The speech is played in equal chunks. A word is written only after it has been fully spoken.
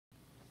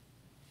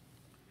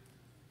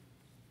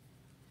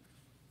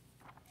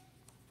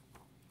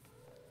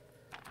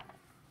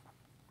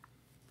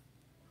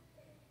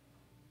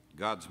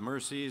God's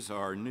mercies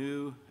are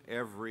new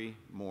every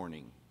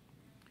morning.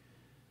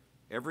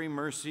 Every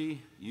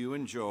mercy you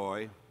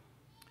enjoy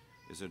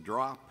is a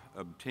drop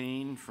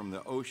obtained from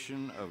the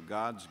ocean of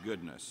God's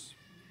goodness.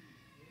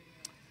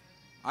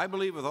 I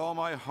believe with all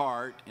my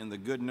heart in the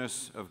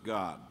goodness of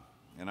God,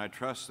 and I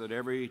trust that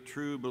every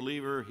true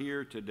believer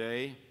here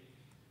today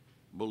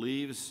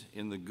believes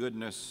in the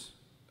goodness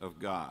of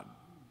God.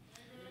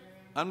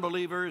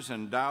 Unbelievers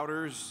and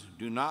doubters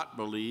do not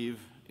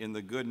believe in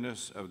the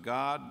goodness of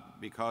God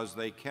because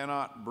they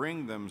cannot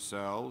bring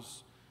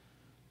themselves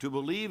to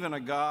believe in a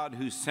God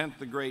who sent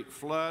the great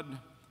flood,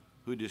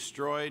 who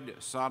destroyed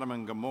Sodom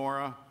and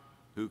Gomorrah,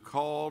 who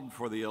called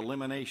for the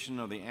elimination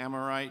of the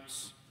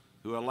Amorites,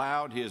 who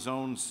allowed his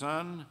own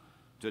son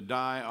to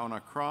die on a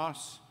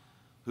cross,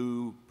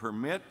 who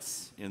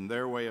permits, in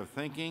their way of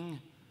thinking,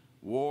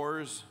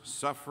 wars,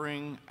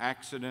 suffering,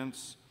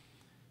 accidents,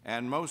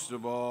 and most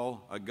of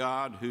all, a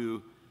God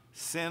who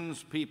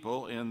sends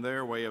people in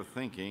their way of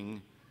thinking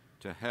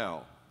to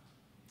hell.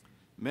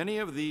 Many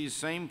of these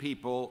same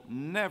people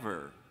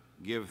never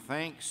give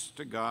thanks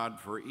to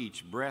God for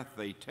each breath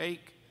they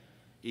take,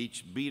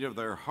 each beat of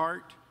their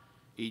heart,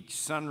 each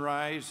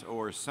sunrise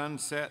or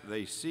sunset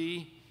they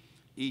see,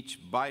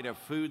 each bite of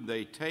food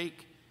they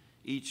take,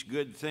 each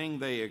good thing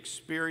they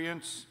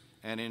experience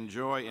and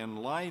enjoy in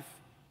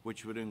life,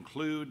 which would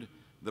include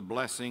the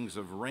blessings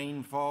of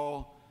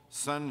rainfall,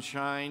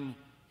 sunshine,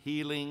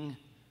 healing,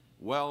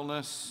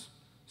 wellness,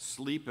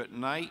 sleep at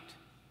night,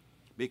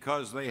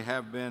 because they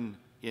have been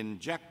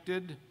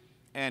injected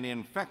and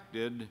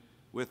infected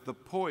with the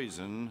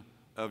poison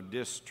of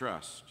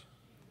distrust.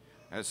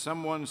 As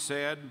someone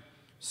said,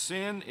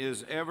 sin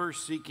is ever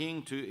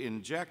seeking to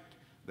inject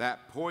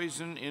that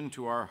poison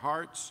into our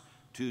hearts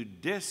to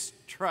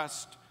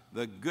distrust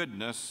the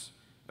goodness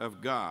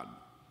of God.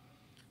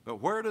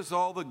 But where does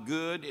all the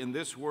good in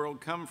this world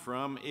come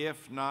from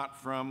if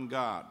not from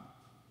God?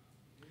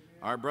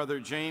 Our brother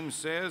James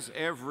says,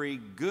 every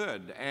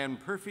good and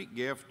perfect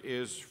gift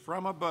is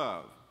from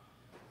above,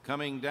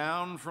 coming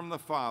down from the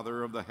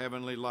Father of the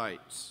heavenly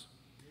lights.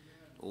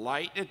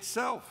 Light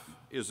itself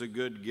is a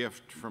good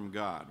gift from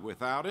God.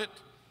 Without it,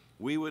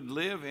 we would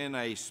live in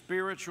a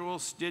spiritual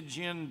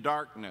Stygian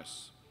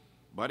darkness.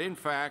 But in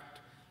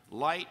fact,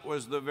 light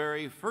was the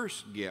very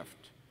first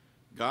gift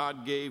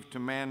God gave to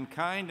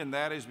mankind, and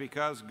that is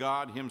because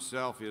God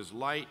himself is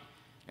light,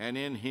 and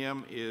in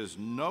him is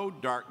no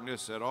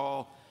darkness at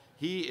all.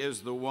 He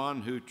is the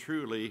one who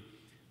truly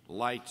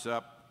lights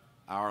up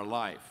our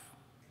life.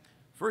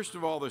 First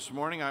of all, this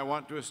morning, I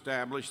want to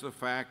establish the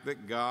fact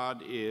that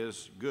God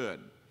is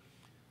good.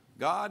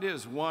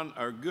 Goodness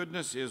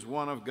is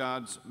one of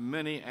God's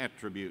many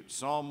attributes.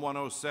 Psalm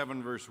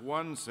 107, verse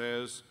 1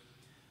 says,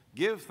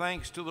 "Give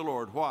thanks to the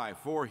Lord." Why?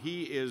 For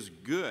he is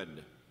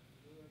good,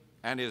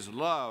 and his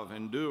love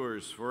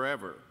endures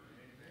forever.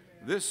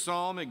 This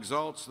psalm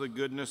exalts the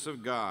goodness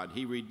of God.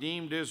 He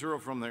redeemed Israel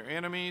from their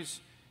enemies.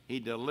 He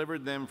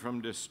delivered them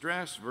from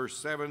distress. Verse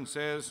 7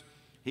 says,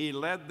 he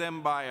led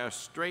them by a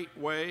straight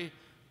way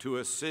to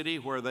a city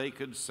where they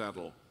could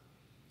settle.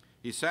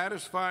 He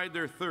satisfied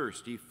their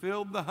thirst. He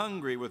filled the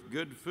hungry with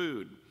good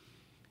food.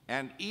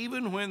 And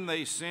even when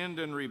they sinned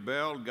and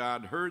rebelled,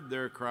 God heard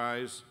their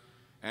cries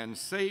and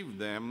saved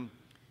them.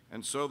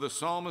 And so the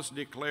psalmist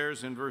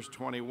declares in verse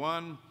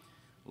 21,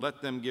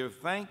 "Let them give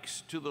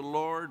thanks to the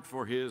Lord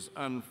for his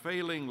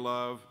unfailing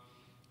love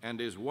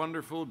and his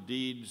wonderful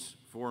deeds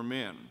for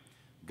men."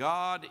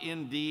 God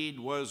indeed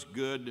was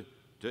good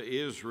to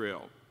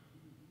Israel.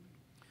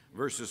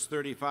 Verses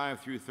 35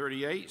 through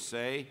 38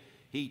 say,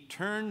 he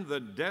turned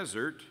the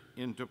desert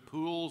into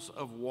pools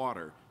of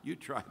water. You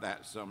try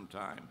that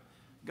sometime.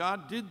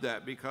 God did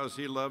that because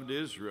he loved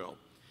Israel.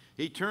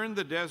 He turned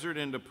the desert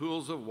into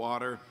pools of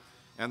water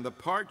and the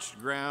parched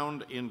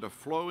ground into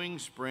flowing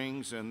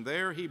springs, and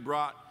there he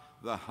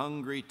brought the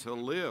hungry to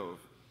live.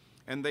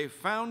 And they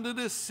founded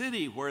a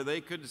city where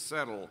they could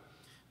settle.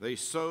 They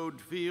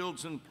sowed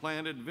fields and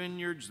planted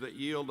vineyards that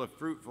yield a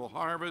fruitful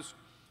harvest.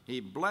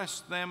 He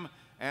blessed them,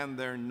 and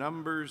their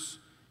numbers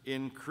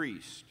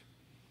increased.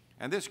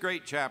 And this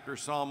great chapter,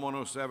 Psalm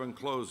 107,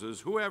 closes,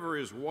 "Whoever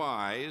is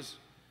wise,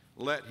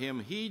 let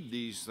him heed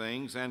these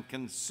things and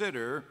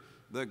consider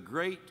the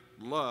great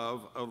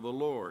love of the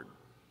Lord."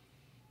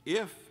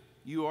 If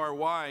you are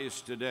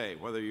wise today,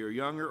 whether you're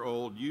young or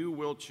old, you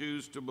will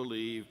choose to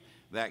believe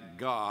that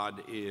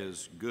God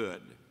is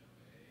good.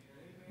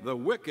 The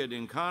wicked,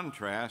 in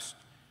contrast,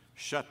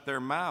 shut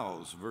their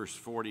mouths, verse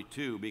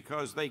 42,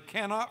 because they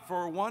cannot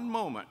for one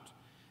moment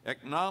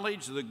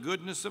acknowledge the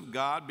goodness of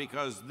God,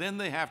 because then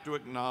they have to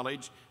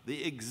acknowledge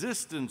the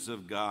existence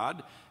of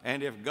God.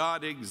 And if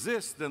God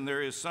exists, then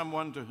there is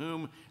someone to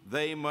whom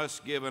they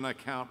must give an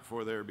account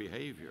for their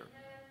behavior.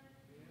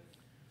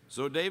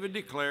 So David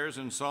declares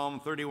in Psalm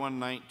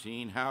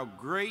 31:19, "How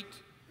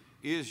great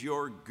is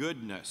your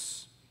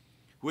goodness,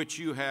 which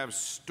you have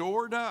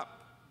stored up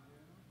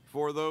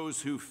for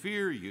those who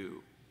fear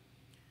you,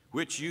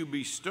 which you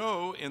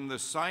bestow in the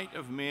sight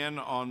of men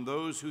on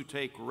those who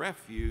take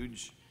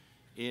refuge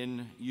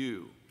in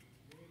you."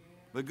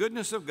 The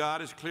goodness of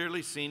God is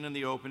clearly seen in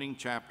the opening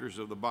chapters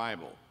of the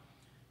Bible.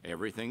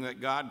 Everything that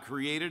God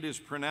created is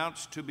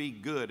pronounced to be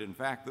good. In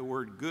fact, the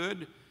word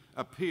good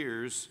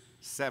appears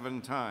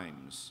 7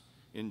 times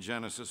in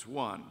Genesis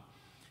 1.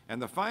 And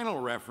the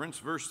final reference,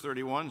 verse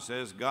 31,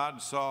 says,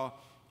 God saw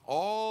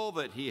all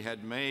that he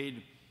had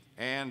made,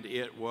 and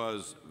it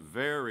was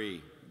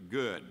very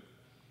good.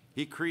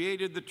 He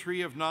created the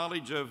tree of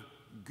knowledge of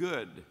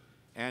good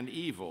and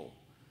evil.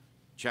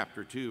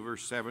 Chapter 2,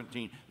 verse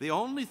 17. The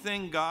only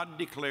thing God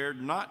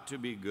declared not to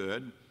be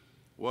good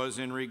was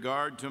in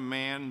regard to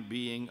man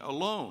being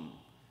alone.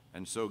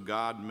 And so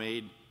God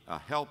made a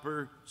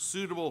helper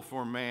suitable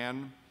for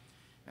man,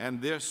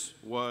 and this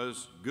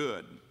was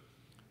good.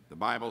 The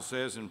Bible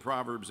says in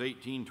Proverbs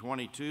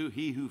 18:22,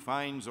 he who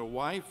finds a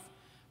wife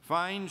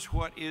finds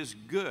what is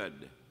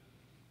good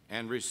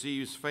and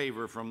receives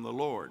favor from the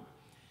Lord.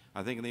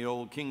 I think in the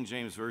old King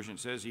James Version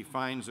it says he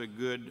finds a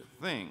good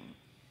thing.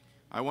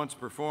 I once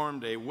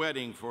performed a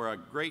wedding for a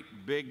great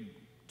big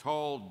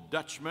tall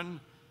Dutchman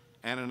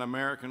and an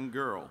American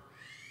girl.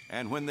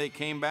 And when they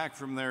came back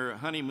from their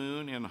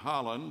honeymoon in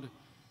Holland,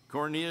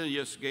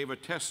 Cornelius gave a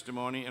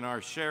testimony in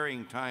our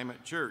sharing time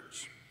at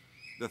church.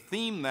 The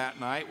theme that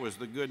night was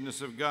the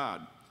goodness of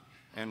God.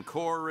 And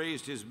Cor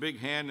raised his big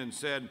hand and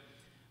said,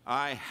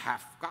 I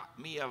have got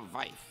me a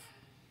wife.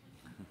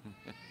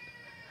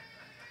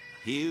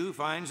 He who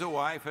finds a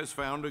wife has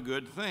found a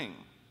good thing.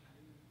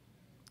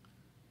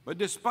 But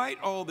despite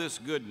all this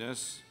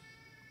goodness,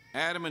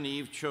 Adam and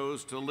Eve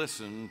chose to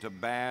listen to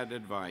bad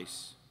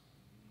advice,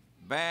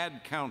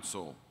 bad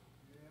counsel,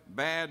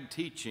 bad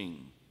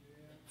teaching,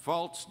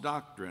 false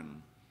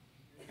doctrine,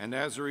 and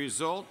as a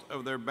result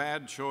of their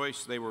bad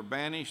choice, they were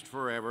banished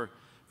forever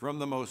from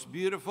the most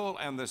beautiful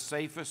and the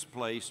safest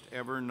place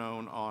ever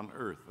known on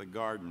earth, the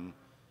Garden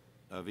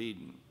of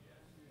Eden.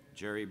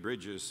 Jerry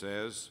Bridges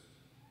says,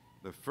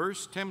 the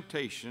first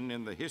temptation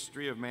in the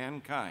history of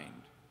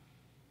mankind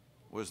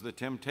was the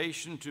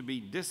temptation to be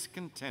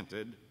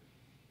discontented,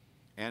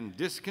 and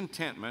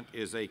discontentment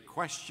is a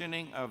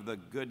questioning of the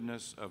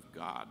goodness of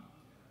God.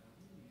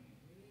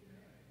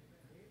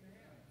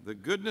 The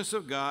goodness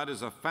of God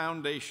is a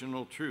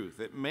foundational truth.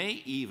 It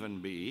may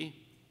even be,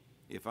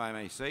 if I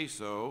may say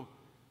so,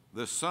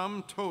 the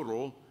sum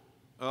total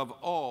of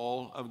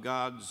all of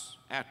God's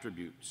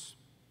attributes.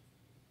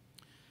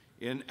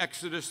 In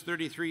Exodus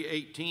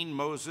 33:18,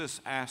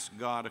 Moses asked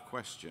God a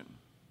question.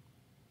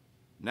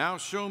 Now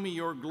show me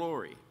your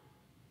glory.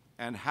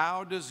 And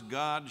how does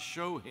God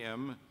show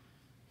him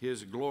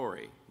his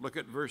glory? Look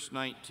at verse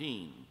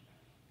 19.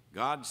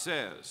 God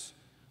says,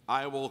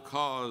 I will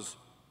cause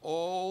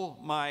all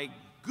my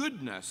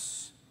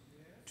goodness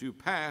to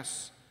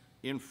pass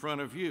in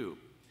front of you.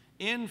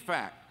 In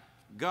fact,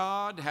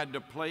 God had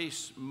to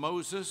place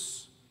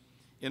Moses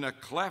in a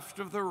cleft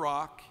of the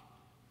rock,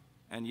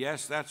 and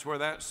yes, that's where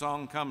that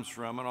song comes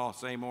from, and I'll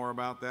say more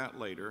about that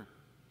later,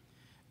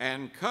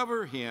 and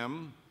cover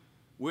him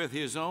with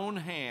his own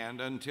hand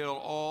until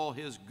all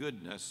his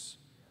goodness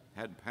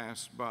had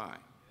passed by.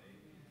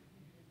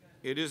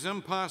 It is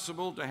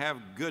impossible to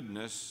have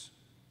goodness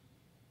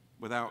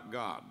without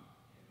God.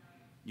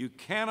 You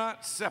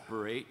cannot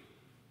separate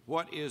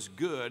what is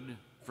good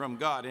from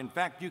God. In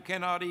fact, you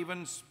cannot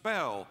even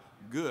spell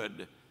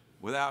good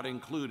without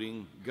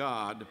including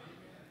God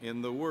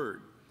in the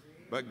word.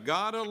 But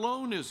God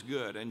alone is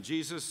good, and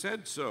Jesus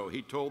said so.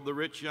 He told the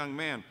rich young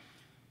man,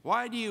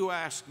 why do you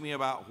ask me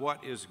about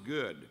what is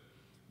good?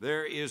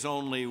 There is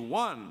only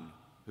one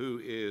who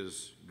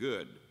is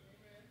good.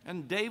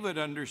 And David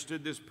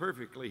understood this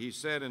perfectly. He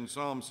said in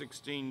Psalm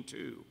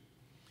 16:2,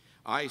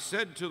 I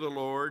said to the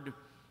Lord,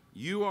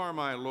 you are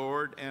my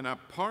Lord, and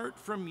apart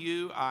from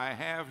you I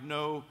have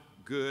no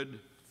good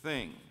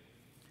thing.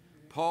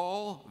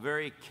 Paul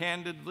very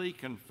candidly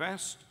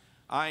confessed,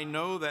 I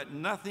know that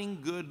nothing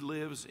good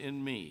lives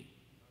in me.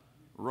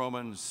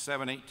 Romans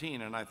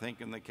 7:18, and I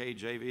think in the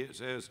KJV it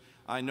says,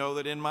 I know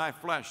that in my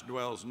flesh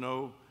dwells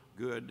no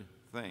good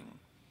thing.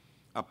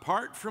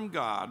 Apart from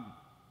God,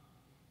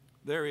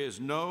 there is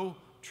no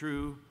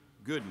true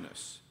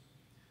goodness.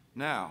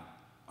 Now,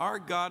 our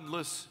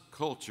godless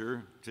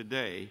culture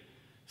today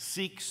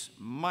seeks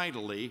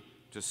mightily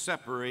to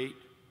separate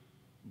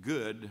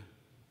good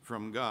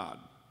from God.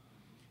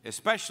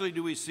 Especially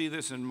do we see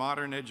this in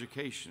modern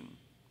education.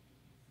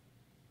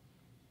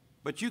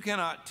 But you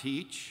cannot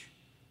teach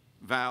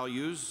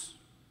values,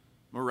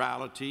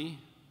 morality,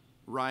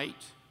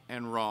 right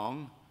and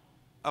wrong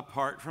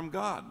apart from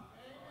God.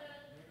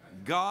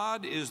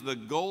 God is the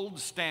gold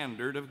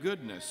standard of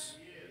goodness.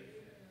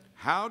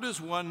 How does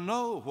one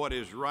know what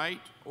is right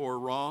or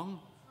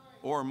wrong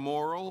or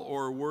moral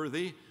or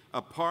worthy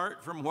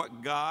apart from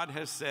what God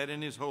has said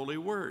in his holy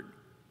word?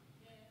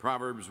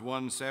 Proverbs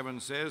 1:7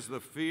 says,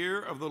 the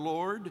fear of the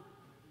Lord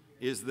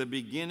is the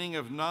beginning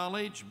of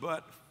knowledge,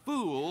 but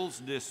fools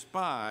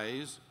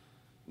despise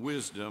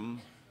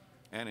wisdom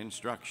and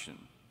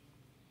instruction.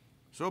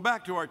 So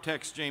back to our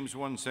text, James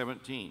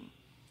 1:17.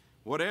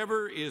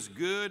 Whatever is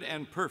good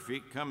and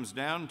perfect comes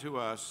down to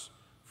us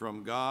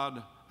from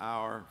God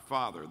our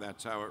Father.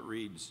 That's how it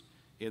reads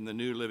in the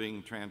New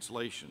Living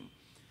Translation.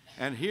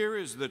 And here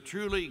is the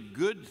truly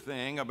good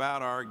thing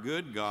about our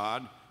good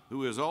God,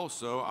 who is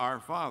also our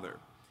Father.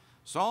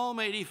 Psalm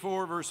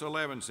 84, verse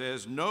 11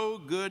 says, "No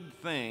good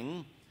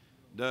thing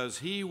does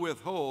he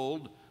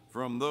withhold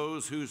from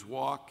those whose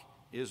walk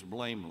is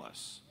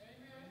blameless."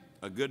 Amen.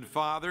 A good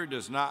father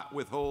does not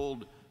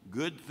withhold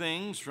good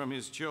things from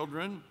his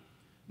children,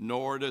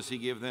 nor does he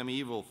give them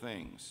evil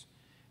things.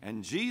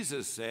 And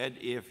Jesus said,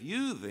 "If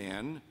you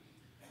then,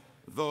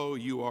 though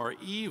you are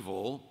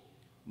evil,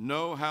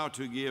 know how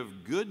to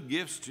give good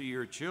gifts to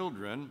your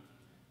children,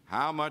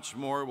 how much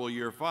more will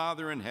your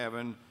Father in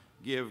heaven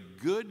give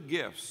good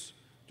gifts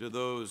to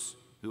those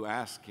who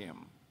ask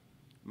him?"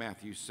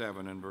 Matthew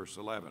 7 and verse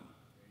 11.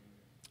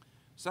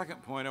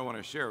 Second point I want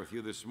to share with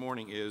you this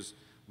morning is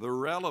the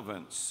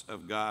relevance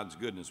of God's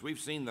goodness. We've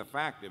seen the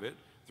fact of it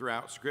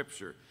throughout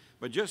Scripture.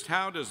 But just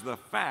how does the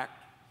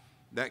fact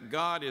that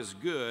God is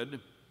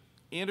good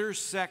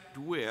intersect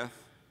with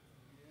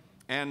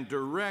and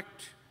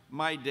direct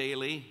my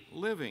daily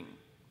living?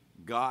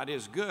 God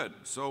is good.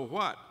 So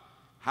what?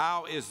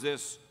 How is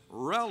this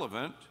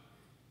relevant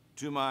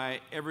to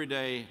my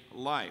everyday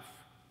life?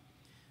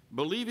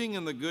 Believing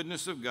in the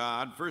goodness of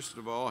God, first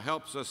of all,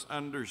 helps us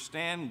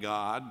understand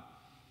God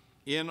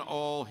in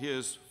all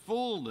his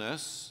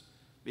fullness,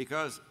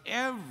 because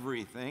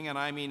everything, and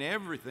I mean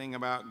everything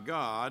about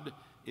God,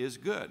 is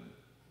good.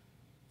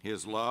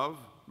 His love,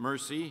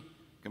 mercy,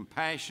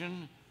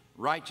 compassion,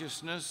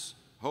 righteousness,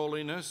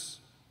 holiness,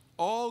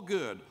 all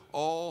good,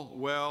 all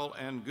well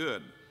and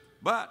good.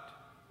 But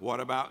what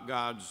about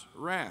God's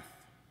wrath,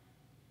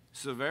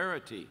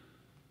 severity,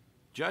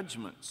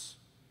 judgments,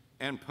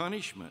 and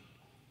punishment?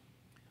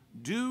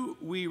 Do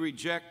we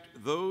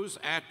reject those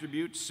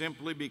attributes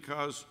simply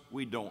because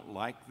we don't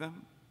like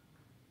them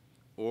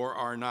or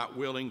are not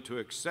willing to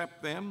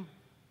accept them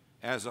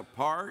as a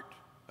part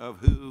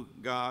of who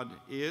God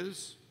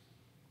is?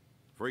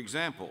 For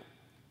example,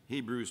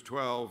 Hebrews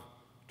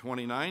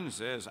 12:29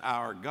 says,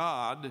 "Our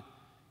God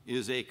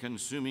is a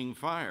consuming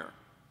fire."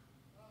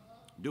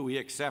 Do we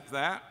accept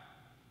that?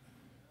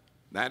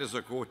 That is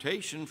a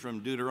quotation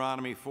from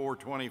Deuteronomy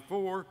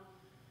 4:24,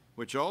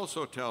 which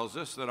also tells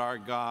us that our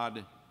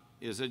God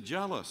is a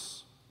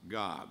jealous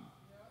God.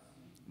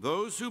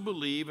 Those who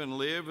believe and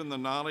live in the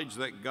knowledge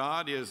that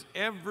God is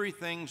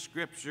everything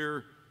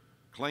Scripture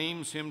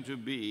claims him to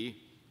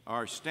be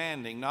are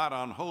standing not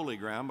on holy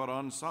ground but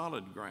on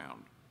solid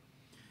ground.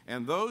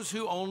 And those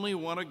who only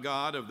want a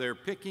God of their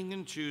picking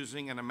and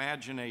choosing and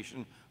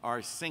imagination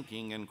are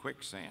sinking in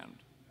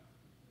quicksand.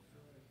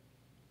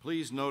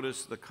 Please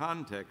notice the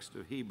context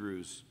of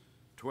Hebrews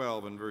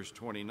 12 and verse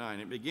 29.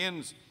 It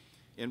begins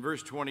in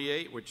verse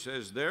 28, which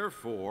says,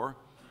 "Therefore,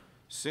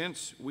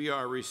 since we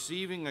are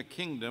receiving a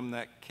kingdom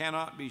that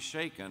cannot be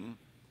shaken,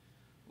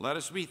 let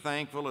us be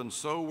thankful and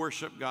so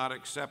worship God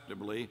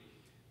acceptably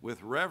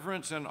with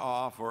reverence and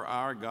awe, for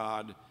our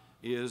God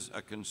is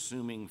a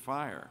consuming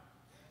fire."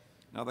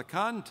 Now, the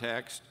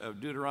context of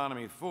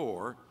Deuteronomy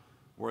 4,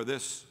 where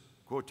this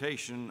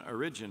quotation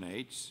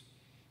originates,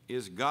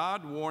 is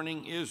God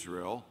warning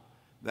Israel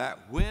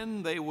that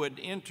when they would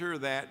enter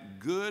that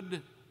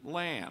good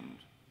land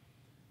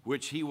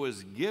which he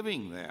was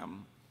giving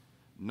them,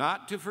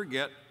 not to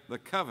forget the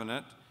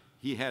covenant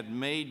he had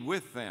made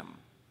with them,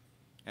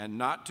 and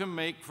not to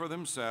make for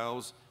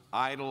themselves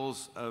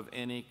idols of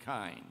any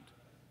kind.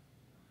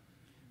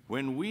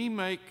 When we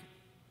make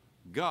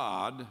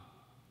God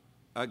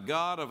a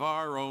God of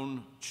our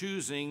own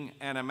choosing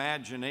and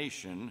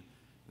imagination,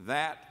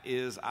 that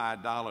is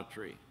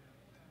idolatry,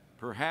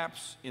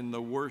 perhaps in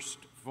the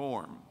worst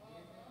form.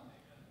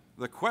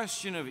 The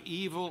question of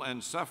evil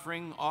and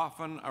suffering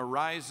often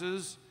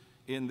arises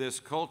in this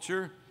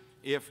culture.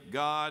 If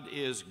God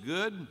is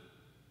good,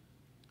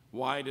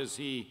 why does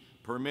he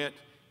permit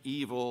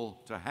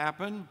evil to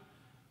happen?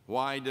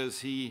 Why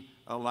does he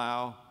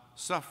allow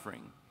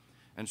suffering?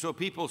 And so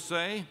people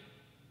say,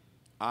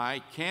 I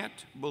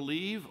can't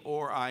believe,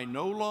 or I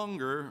no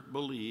longer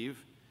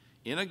believe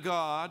in a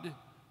God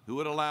who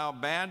would allow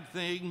bad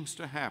things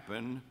to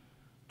happen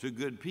to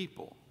good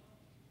people.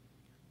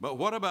 But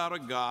what about a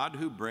God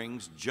who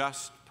brings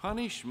just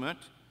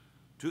punishment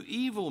to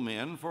evil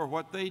men for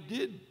what they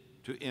did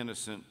to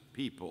innocent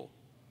people?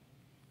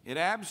 It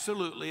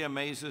absolutely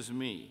amazes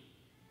me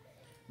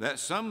that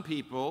some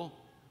people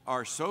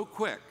are so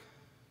quick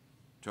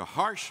to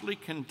harshly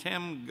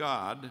condemn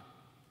God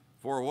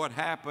for what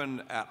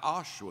happened at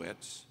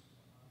Auschwitz,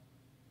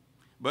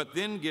 but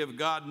then give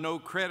God no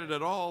credit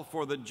at all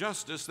for the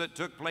justice that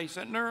took place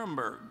at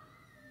Nuremberg,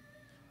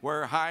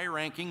 where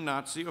high-ranking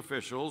Nazi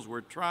officials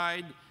were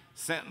tried,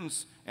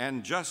 sentenced,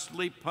 and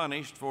justly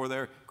punished for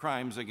their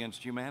crimes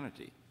against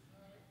humanity.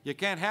 You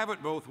can't have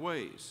it both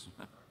ways.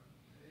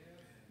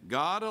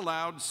 God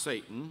allowed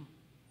Satan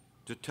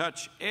to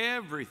touch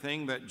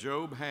everything that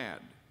Job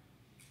had,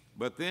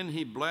 but then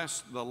he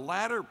blessed the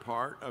latter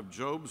part of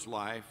Job's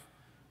life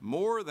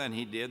more than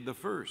he did the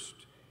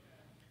first.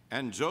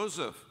 And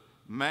Joseph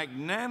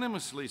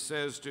magnanimously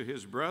says to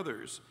his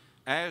brothers,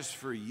 "As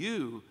for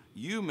you,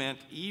 you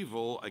meant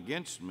evil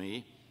against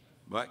me,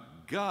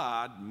 but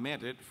God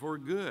meant it for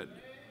good.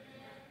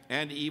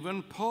 And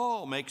even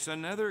Paul makes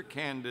another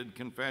candid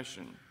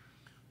confession: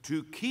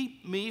 to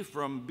keep me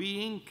from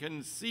being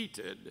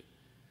conceited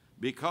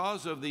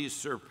because of these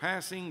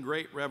surpassing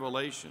great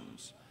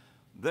revelations,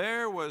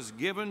 there was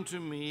given to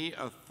me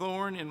a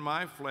thorn in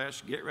my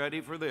flesh, get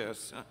ready for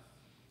this,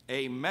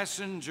 a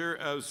messenger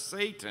of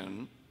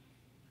Satan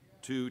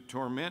to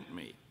torment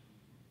me.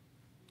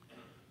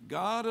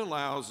 God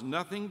allows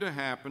nothing to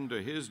happen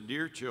to his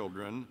dear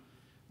children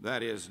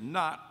that is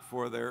not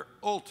for their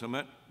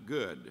ultimate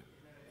good.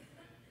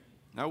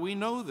 Now we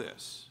know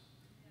this.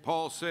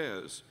 Paul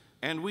says,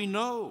 and we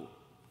know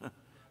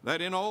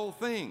that in all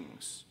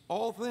things,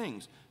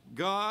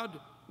 God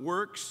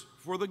works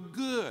for the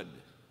good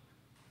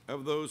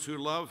of those who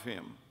love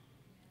him,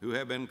 who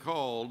have been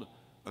called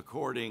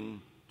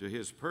according to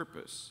his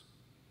purpose.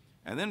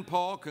 And then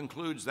Paul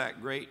concludes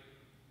that great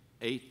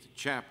 8th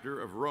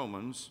chapter of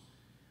Romans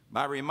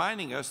by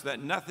reminding us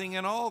that nothing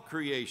in all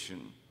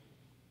creation,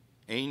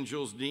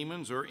 angels,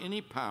 demons, or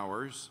any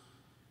powers,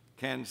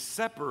 can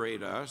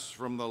separate us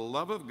from the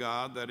love of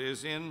God that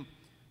is in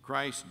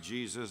Christ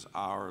Jesus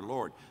our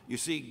Lord. You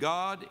see,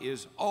 God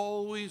is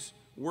always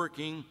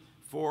working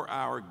for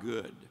our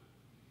good,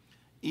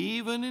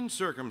 even in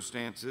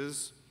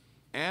circumstances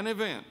and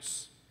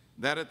events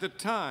that at the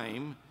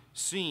time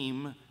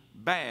seem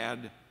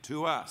bad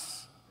to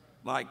us,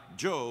 like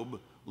Job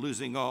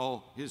losing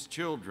all his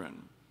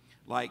children,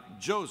 like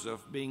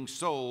Joseph being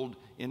sold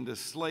into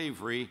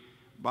slavery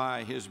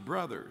by his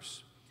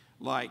brothers,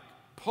 like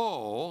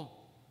Paul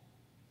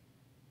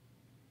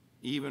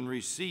even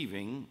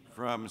receiving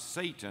from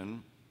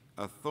Satan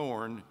a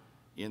thorn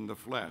in the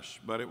flesh.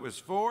 But it was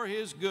for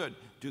his good,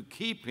 to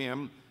keep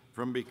him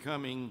from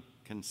becoming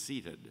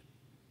conceited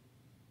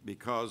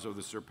because of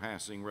the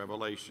surpassing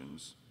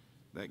revelations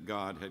that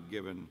God had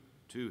given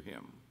to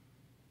him.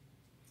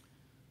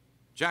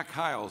 Jack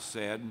Hyles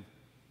said,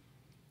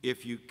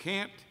 if you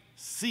can't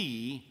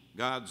see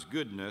God's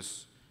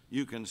goodness,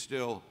 you can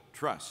still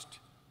trust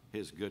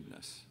his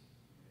goodness.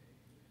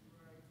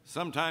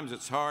 Sometimes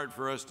it's hard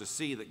for us to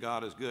see that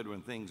God is good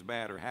when things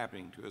bad are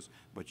happening to us,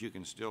 but you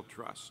can still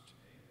trust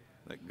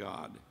that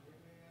God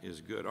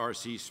is good.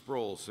 R.C.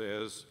 Sproul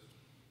says,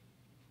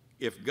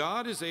 if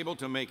God is able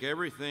to make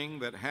everything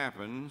that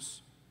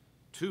happens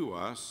to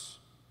us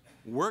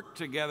work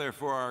together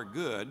for our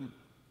good,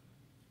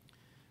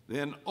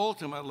 then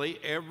ultimately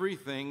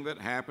everything that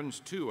happens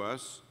to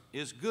us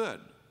is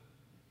good.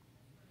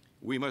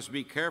 We must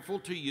be careful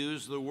to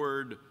use the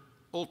word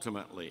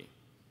ultimately.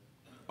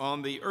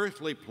 On the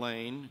earthly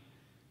plane,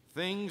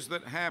 things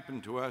that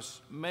happen to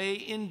us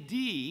may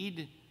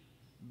indeed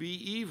be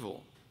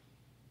evil.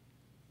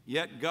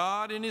 Yet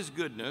God in his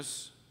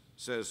goodness,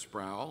 says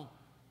Sproul,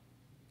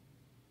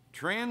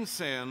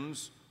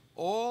 transcends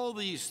all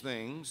these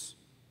things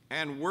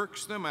and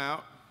works them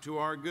out to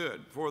our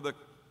good. For the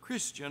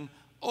Christian,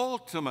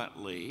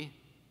 ultimately,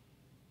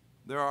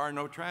 there are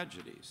no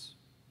tragedies.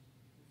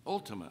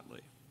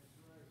 Ultimately.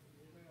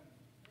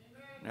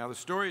 Now, the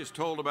story is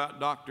told about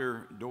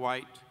Dr.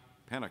 Dwight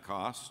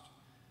Pentecost,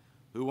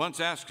 who once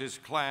asked his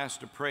class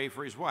to pray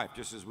for his wife,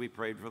 just as we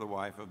prayed for the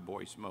wife of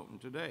Boyce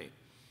Moten today.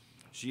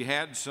 She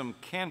had some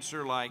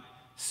cancer-like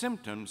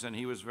symptoms, and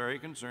he was very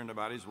concerned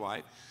about his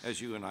wife,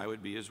 as you and I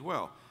would be as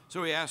well.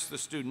 So he asked the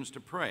students to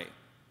pray.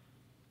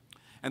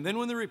 And then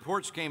when the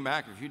reports came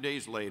back a few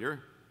days later,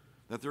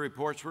 that the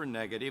reports were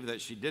negative, that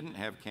she didn't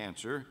have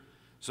cancer,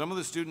 some of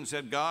the students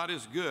said, God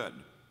is good.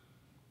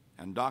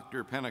 And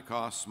Dr.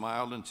 Pentecost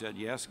smiled and said,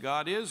 yes,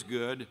 God is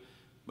good,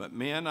 but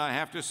men, I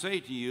have to say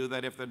to you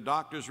that if the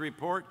doctor's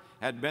report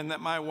had been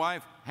that my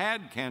wife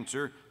had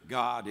cancer,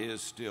 God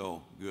is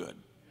still good.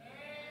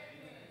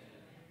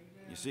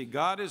 You see,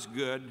 God is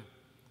good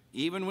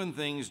even when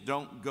things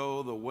don't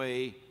go the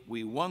way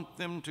we want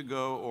them to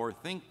go or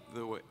think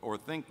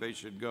they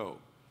should go.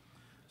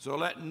 So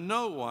let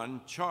no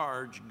one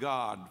charge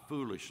God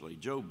foolishly.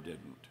 Job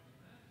didn't,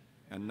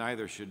 and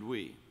neither should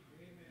we.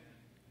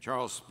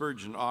 Charles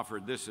Spurgeon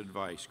offered this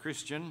advice: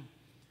 Christian,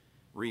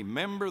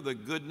 remember the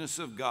goodness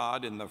of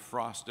God in the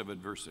frost of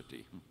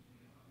adversity.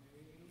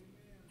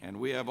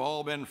 And we have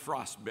all been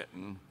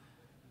frostbitten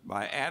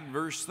by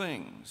adverse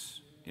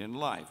things in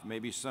life.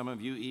 Maybe some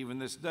of you even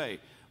this day,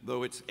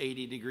 though it's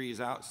 80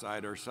 degrees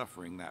outside, are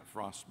suffering that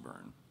frost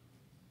burn.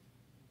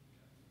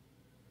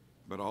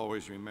 But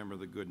always remember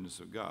the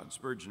goodness of God.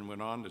 Spurgeon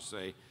went on to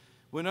say,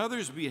 when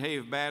others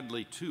behave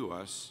badly to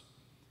us,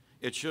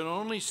 it should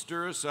only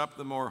stir us up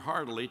the more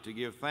heartily to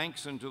give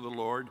thanks unto the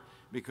Lord,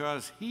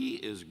 because he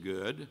is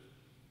good.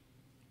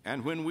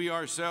 And when we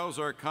ourselves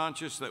are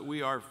conscious that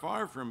we are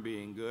far from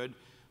being good,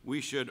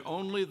 we should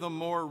only the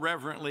more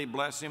reverently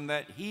bless him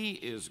that he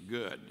is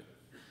good.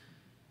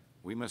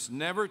 We must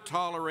never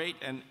tolerate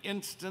an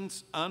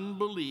instant's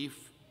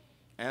unbelief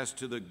as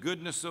to the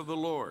goodness of the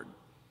Lord.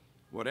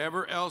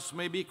 Whatever else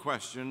may be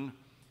questioned,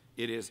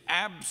 it is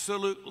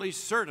absolutely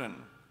certain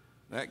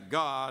that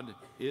God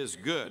is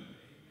good.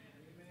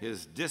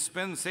 His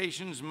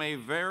dispensations may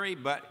vary,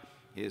 but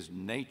his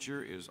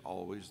nature is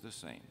always the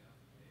same.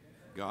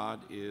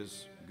 God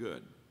is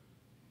good.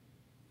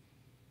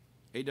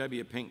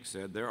 A.W. Pink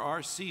said, "There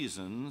are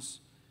seasons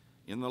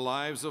in the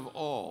lives of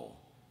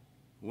all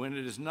when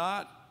it is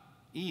not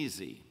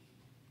easy,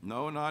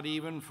 no, not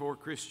even for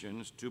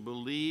Christians, to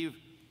believe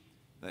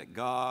that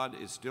God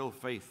is still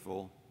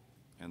faithful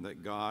and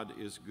that God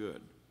is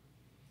good.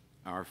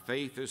 Our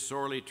faith is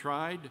sorely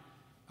tried,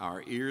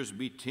 our ears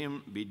be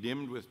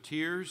dimmed with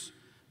tears.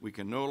 We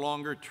can no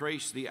longer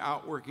trace the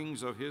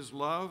outworkings of his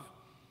love.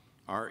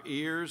 Our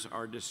ears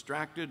are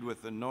distracted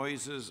with the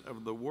noises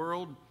of the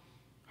world,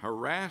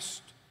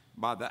 harassed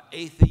by the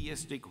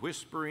atheistic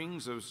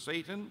whisperings of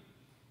Satan,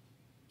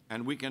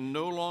 and we can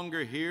no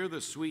longer hear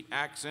the sweet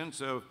accents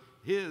of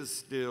his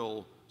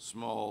still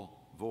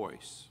small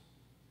voice.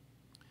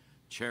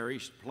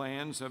 Cherished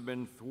plans have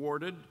been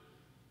thwarted.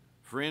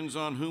 Friends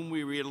on whom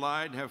we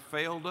relied have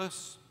failed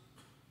us.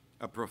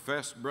 A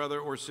professed brother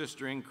or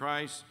sister in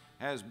Christ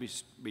has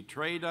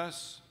betrayed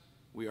us.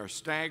 We are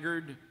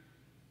staggered.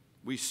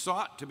 We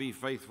sought to be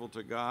faithful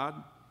to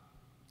God,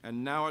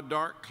 and now a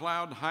dark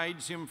cloud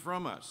hides him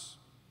from us.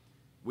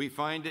 We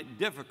find it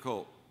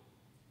difficult,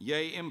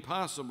 yea,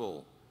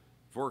 impossible,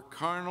 for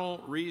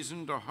carnal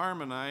reason to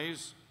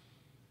harmonize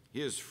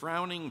his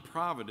frowning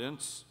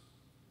providence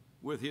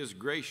with his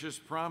gracious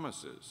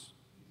promises."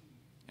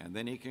 And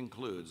then he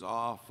concludes,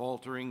 "Ah,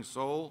 faltering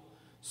soul,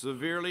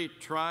 severely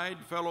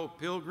tried fellow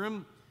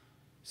pilgrim,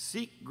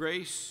 seek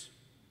grace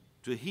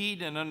to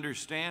heed and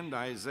understand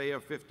Isaiah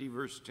 50,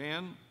 verse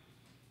 10.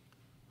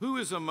 Who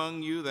is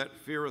among you that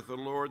feareth the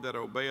Lord, that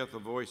obeyeth the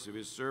voice of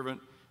his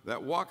servant,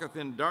 that walketh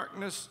in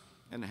darkness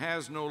and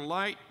has no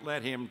light?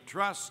 Let him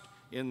trust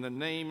in the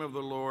name of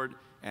the Lord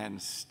and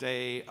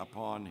stay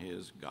upon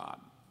his God."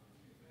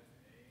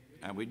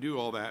 And we do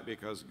all that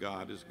because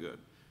God is good.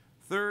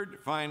 Third,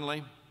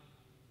 finally,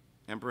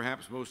 and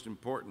perhaps most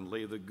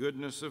importantly, the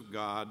goodness of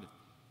God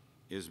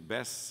is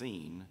best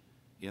seen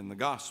in the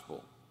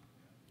gospel.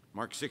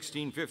 Mark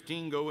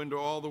 16:15, "Go into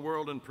all the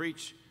world and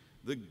preach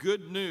the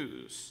good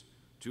news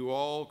to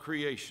all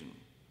creation."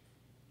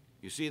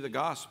 You see, the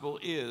gospel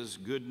is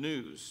good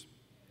news.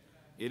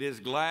 It is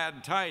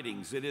glad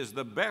tidings. It is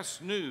the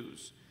best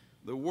news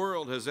the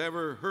world has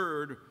ever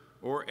heard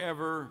or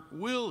ever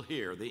will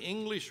hear. The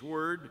English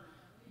word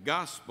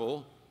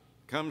gospel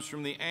comes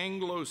from the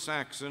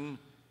Anglo-Saxon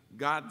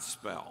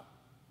Godspell,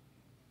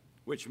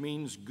 which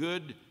means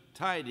good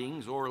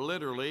tidings, or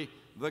literally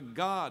the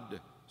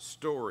God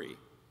story.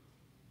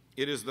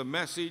 It is the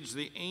message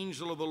the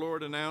angel of the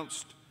Lord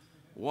announced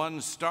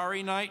one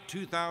starry night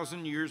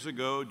 2,000 years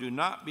ago. "Do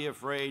not be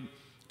afraid.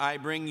 I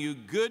bring you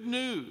good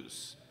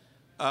news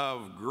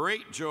of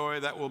great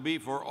joy that will be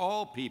for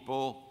all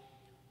people.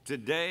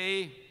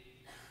 Today,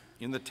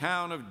 in the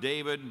town of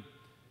David,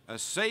 a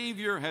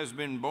Savior has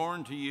been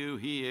born to you.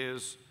 He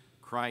is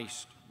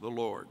Christ the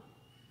Lord."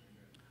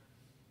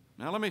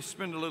 Now let me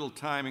spend a little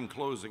time in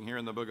closing here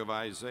in the book of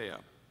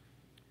Isaiah.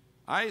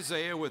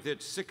 Isaiah, with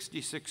its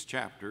 66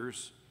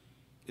 chapters,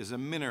 is a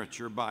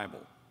miniature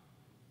Bible.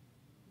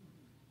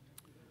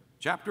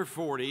 Chapter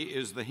 40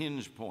 is the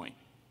hinge point.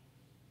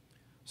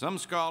 Some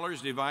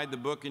scholars divide the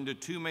book into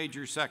two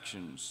major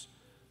sections: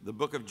 the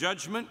book of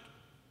judgment,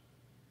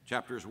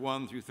 chapters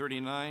 1 through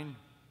 39,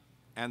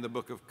 and the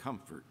book of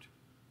comfort,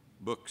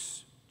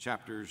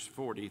 chapters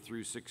 40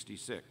 through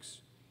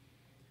 66.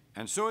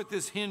 And so at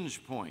this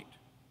hinge point,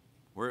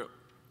 where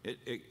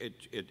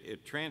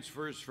it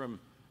transfers from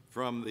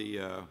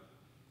the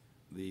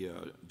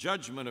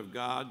judgment of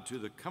God to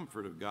the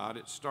comfort of God,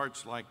 it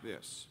starts like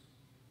this: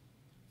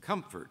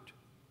 "Comfort,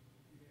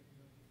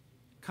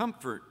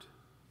 comfort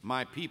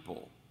my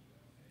people,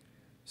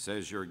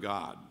 says your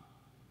God.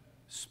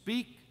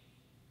 Speak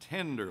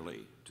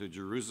tenderly to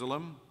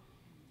Jerusalem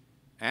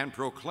and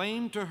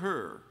proclaim to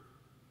her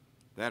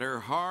that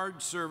her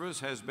hard service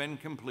has been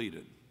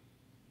completed.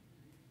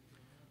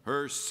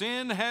 Her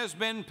sin has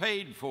been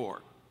paid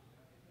for,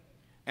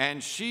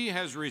 and she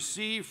has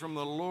received from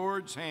the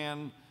Lord's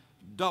hand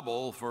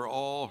double for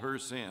all her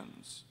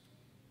sins."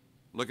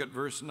 Look at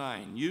verse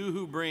 9. "You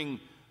who bring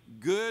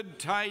good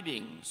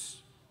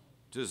tidings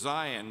to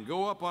Zion,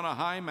 go up on a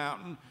high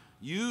mountain.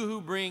 You who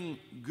bring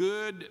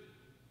good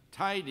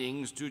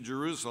tidings to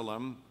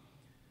Jerusalem,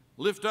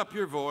 lift up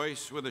your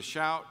voice with a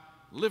shout,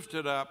 lift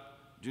it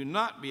up, do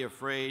not be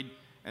afraid,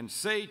 and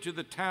say to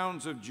the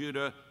towns of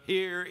Judah,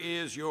 here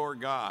is your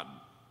God."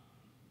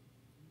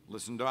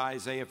 Listen to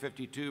Isaiah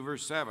 52,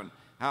 verse 7.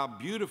 "How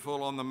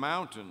beautiful on the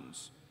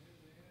mountains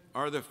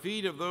are the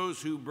feet of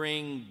those who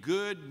bring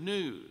good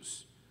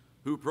news,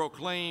 who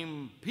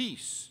proclaim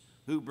peace,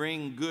 who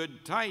bring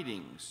good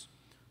tidings,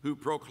 who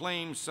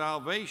proclaim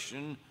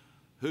salvation,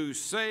 who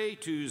say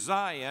to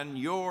Zion,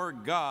 your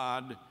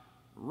God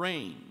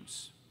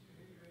reigns."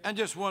 And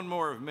just one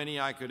more of many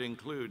I could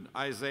include.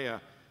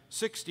 Isaiah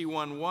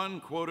 61:1,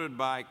 quoted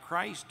by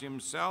Christ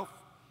himself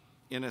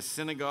in a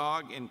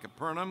synagogue in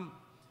Capernaum: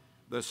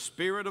 "The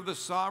Spirit of the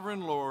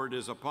sovereign Lord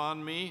is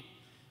upon me,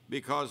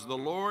 because the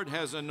Lord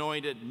has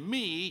anointed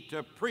me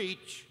to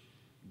preach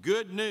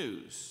good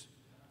news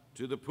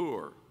to the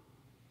poor."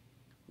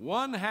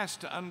 One has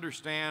to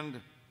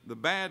understand the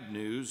bad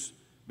news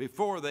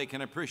before they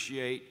can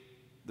appreciate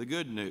the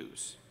good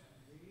news.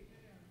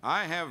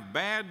 I have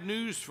bad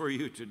news for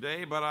you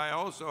today, but I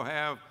also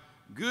have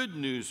good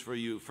news for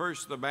you.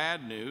 First, the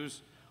bad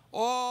news.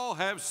 All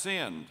have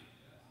sinned.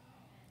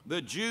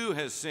 The Jew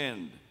has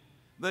sinned.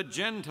 The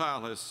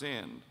Gentile has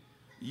sinned.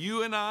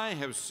 You and I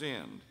have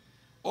sinned.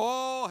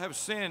 All have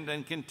sinned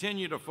and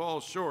continue to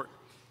fall short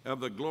of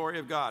the glory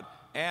of God.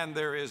 And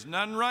there is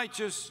none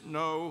righteous,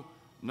 no,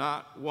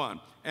 not one.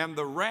 And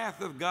the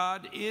wrath of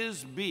God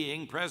is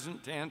being,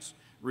 present tense,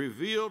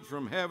 revealed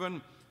from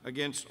heaven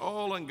against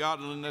all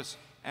ungodliness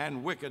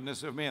and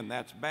wickedness of men.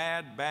 That's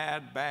bad,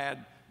 bad,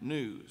 bad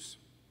news.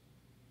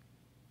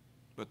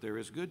 But there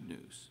is good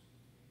news.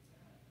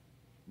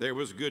 There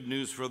was good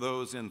news for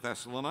those in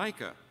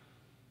Thessalonica.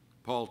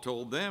 Paul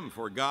told them,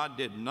 "For God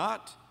did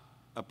not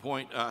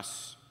appoint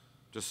us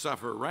to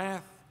suffer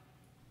wrath,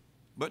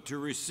 but to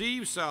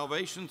receive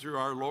salvation through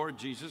our Lord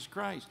Jesus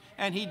Christ.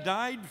 And he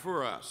died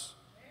for us,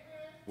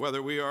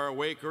 whether we are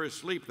awake or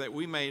asleep, that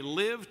we may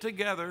live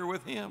together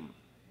with him."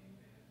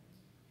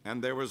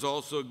 And there was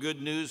also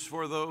good news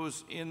for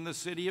those in the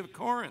city of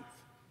Corinth.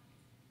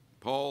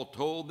 Paul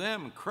told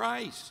them,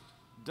 Christ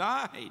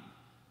died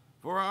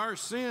for our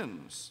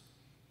sins.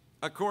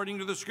 According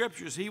to the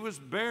Scriptures, he was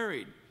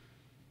buried,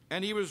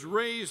 and he was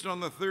raised on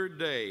the third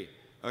day,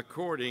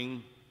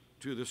 according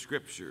to the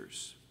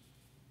Scriptures.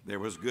 There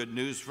was good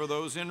news for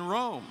those in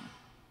Rome.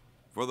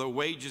 For the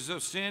wages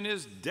of sin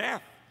is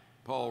death,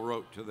 Paul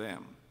wrote to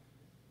them.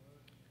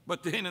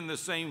 But then in the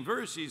same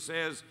verse he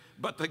says,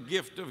 but the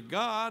gift of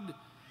God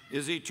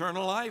is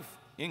eternal life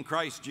in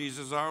Christ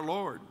Jesus our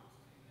Lord.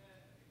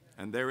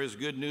 And there is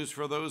good news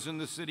for those in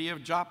the city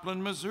of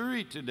Joplin,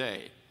 Missouri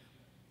today.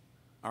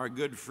 Our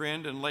good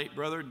friend and late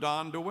brother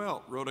Don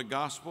DeWelt wrote a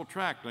gospel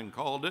tract and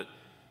called it,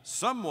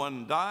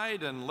 "Someone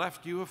Died and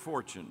Left You a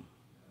Fortune."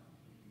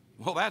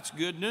 Well, that's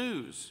good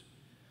news.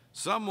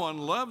 Someone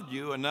loved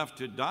you enough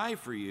to die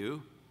for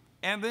you,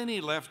 and then he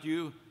left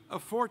you a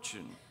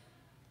fortune.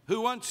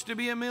 Who wants to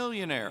be a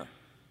millionaire?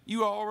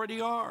 You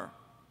already are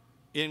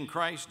in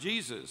Christ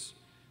Jesus,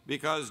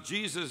 because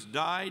Jesus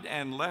died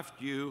and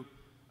left you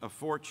a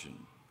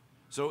fortune.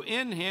 So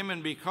in him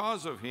and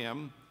because of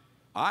him,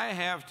 I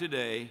have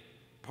today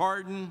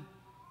pardon,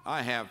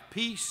 I have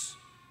peace,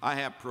 I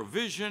have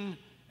provision,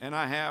 and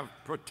I have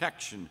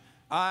protection.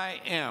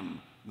 I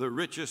am the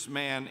richest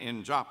man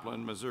in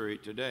Joplin, Missouri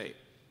today.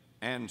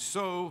 And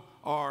so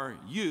are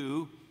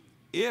you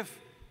if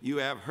you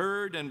have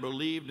heard and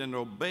believed and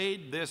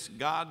obeyed this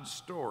God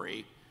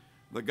story,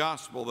 the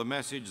gospel, the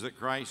message that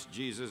Christ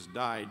Jesus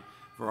died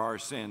for our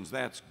sins.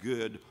 That's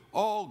good,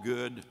 all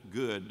good,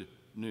 good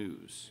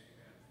news.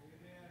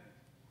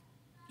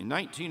 In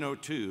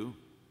 1902,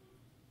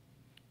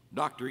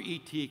 Dr.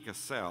 E.T.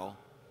 Cassell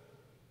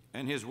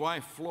and his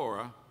wife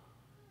Flora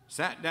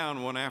sat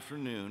down one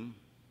afternoon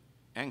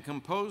and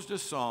composed a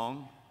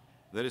song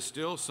that is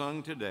still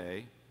sung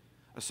today,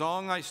 a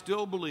song I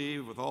still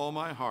believe with all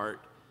my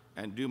heart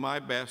and do my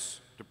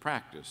best to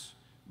practice,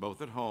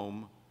 both at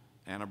home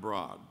and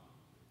abroad.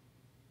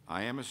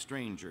 I am a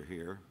stranger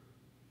here,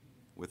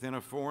 within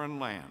a foreign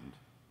land.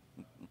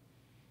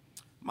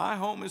 My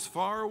home is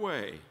far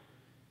away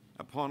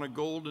upon a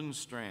golden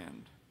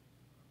strand.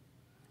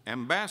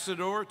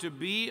 Ambassador to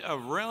be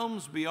of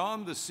realms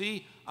beyond the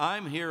sea,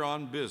 I'm here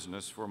on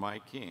business for my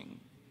King.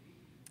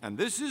 And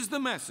this is the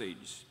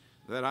message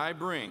that I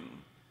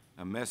bring,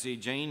 a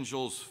message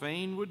angels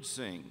fain would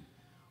sing.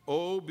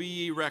 Oh, be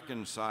ye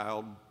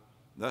reconciled,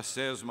 thus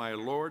says my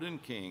Lord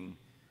and King.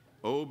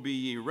 Oh, be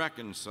ye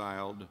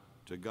reconciled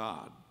to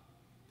God.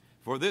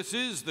 For this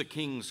is the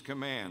King's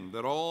command,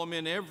 that all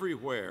men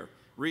everywhere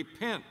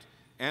repent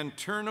and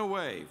turn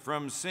away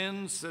from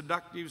sin's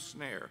seductive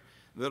snare,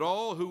 that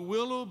all who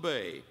will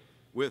obey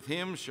with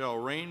him shall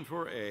reign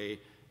for aye,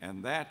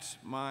 and that's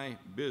my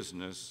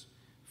business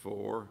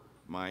for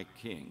my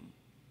King.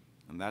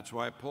 And that's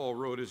why Paul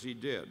wrote as he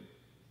did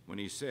when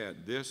he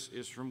said, this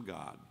is from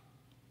God,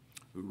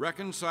 who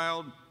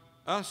reconciled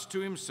us to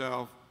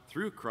himself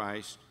through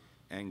Christ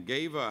and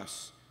gave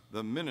us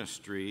the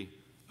ministry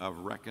of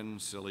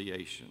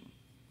reconciliation.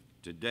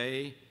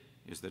 Today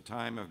is the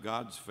time of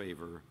God's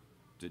favor.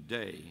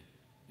 Today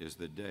is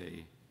the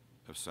day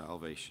of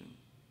salvation.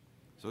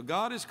 So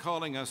God is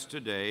calling us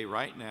today,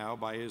 right now,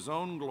 by his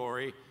own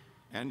glory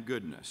and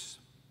goodness.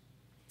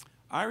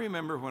 I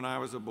remember when I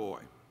was a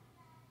boy,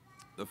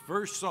 the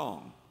first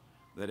song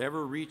that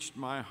ever reached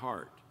my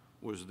heart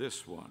was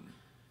this one.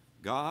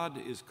 God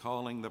is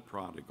calling the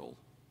prodigal.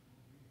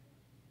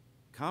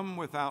 Come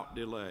without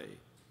delay.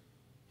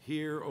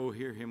 Hear, oh,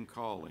 hear him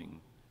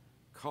calling,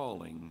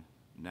 calling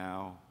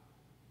now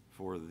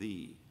for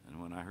thee.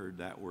 And when I heard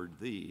that word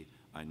thee,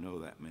 I know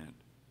that meant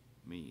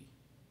me.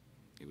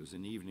 It was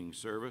an evening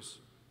service.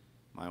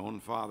 My own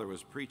father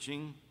was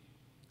preaching.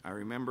 I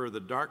remember the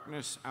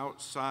darkness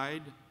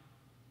outside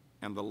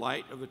and the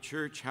light of the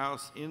church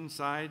house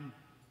inside,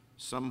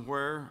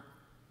 somewhere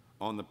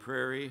on the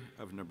prairie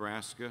of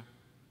Nebraska.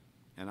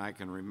 And I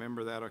can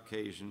remember that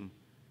occasion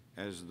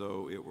as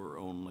though it were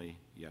only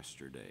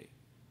yesterday.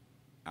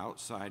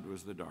 Outside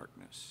was the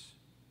darkness,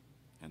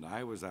 and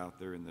I was out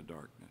there in the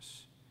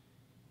darkness.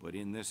 But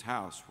in this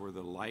house where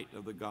the light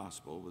of the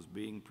gospel was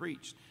being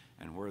preached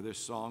and where this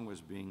song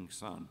was being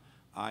sung,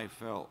 I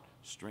felt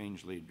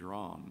strangely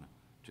drawn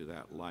to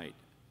that light,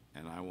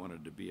 and I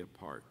wanted to be a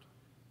part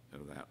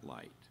of that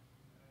light.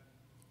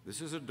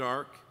 This is a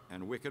dark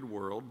and wicked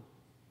world,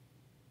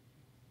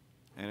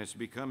 and it's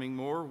becoming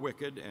more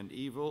wicked and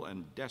evil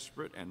and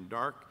desperate and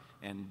dark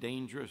and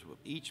dangerous with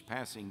each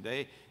passing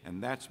day,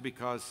 and that's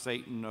because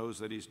Satan knows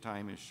that his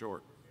time is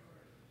short.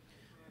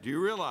 Do you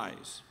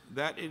realize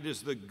that it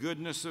is the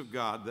goodness of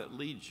God that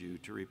leads you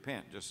to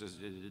repent, just as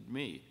it did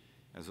me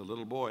as a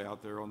little boy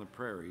out there on the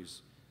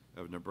prairies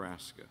of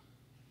Nebraska?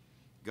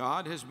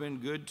 God has been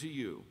good to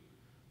you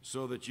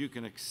so that you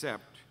can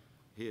accept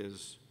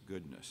his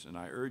goodness, and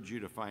I urge you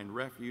to find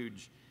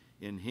refuge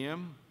in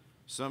him.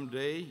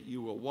 Someday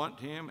you will want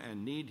him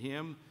and need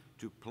him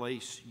to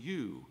place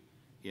you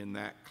in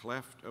that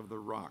cleft of the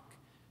rock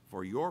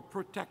for your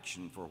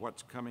protection for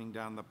what's coming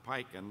down the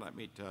pike. And let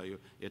me tell you,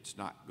 it's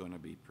not going to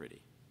be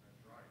pretty.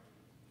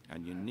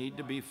 And you need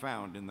to be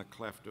found in the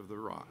cleft of the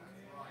rock.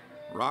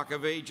 Rock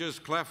of ages,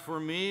 cleft for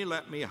me,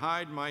 let me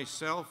hide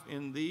myself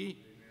in thee.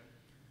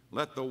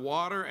 Let the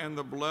water and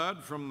the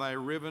blood from thy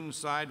riven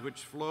side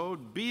which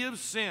flowed be of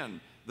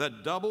sin, the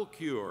double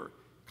cure,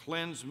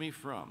 cleanse me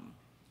from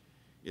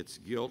its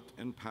guilt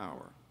and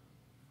power.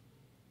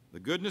 The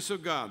goodness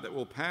of God that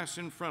will pass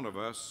in front of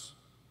us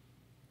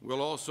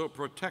will also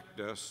protect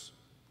us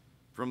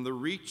from the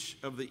reach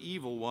of the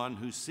evil one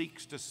who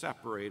seeks to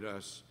separate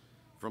us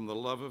from the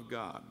love of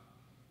God.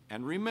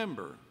 And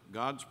remember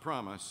God's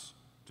promise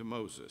to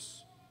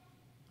Moses.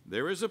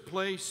 There is a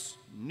place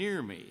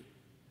near me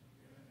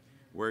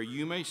where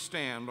you may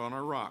stand on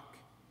a rock,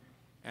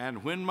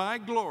 and when my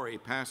glory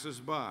passes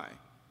by,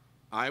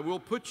 I will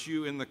put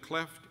you in the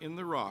cleft in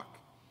the rock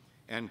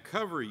and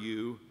cover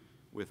you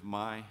with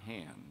my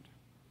hand.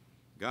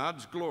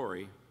 God's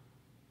glory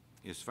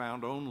is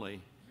found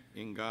only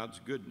in God's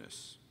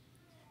goodness,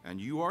 and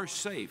you are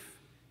safe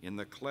in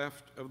the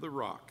cleft of the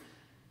rock,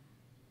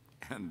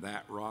 and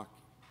that rock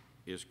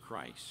is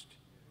Christ.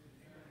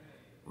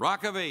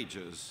 Rock of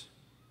ages,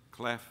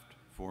 cleft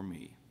for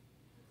me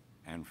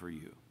and for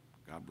you.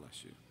 God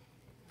bless you.